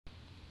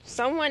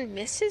Someone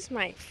misses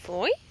my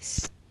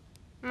voice?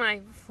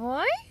 My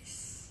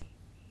voice?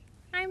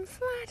 I'm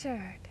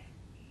flattered.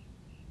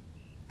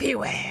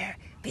 Beware,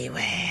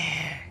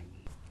 beware.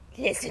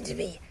 Listen to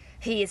me.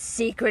 He is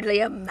secretly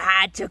a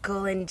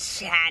magical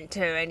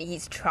enchanter, and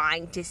he's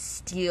trying to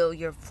steal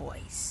your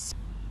voice.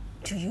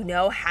 Do you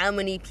know how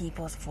many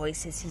people's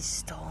voices he's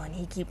stolen?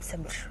 He keeps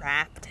them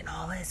trapped in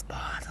all his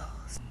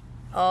bottles.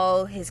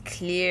 All his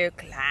clear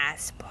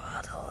glass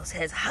bottles.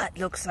 His hut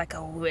looks like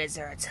a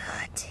wizard's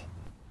hut.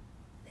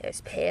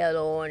 There's pale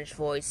orange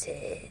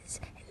voices,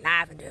 and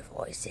lavender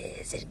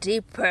voices, and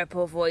deep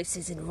purple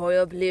voices, and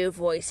royal blue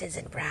voices,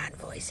 and brown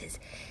voices,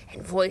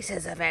 and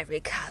voices of every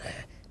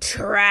color.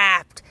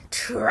 Trapped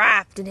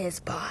in his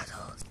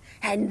bottles.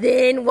 And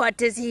then what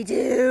does he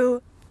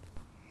do?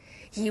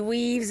 He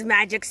weaves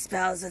magic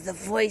spells with the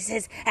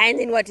voices, and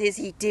then what does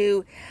he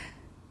do?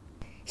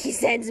 He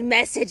sends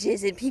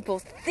messages, and people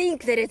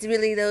think that it's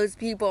really those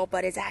people,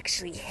 but it's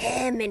actually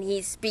him, and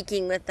he's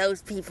speaking with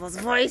those people's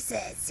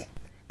voices.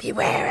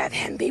 Beware of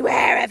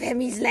him,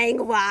 he's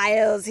laying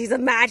wiles. He's a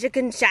magic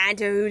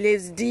enchanter who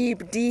lives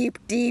deep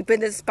in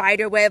the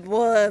spiderweb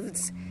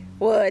woods.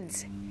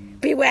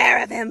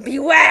 Beware of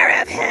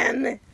him!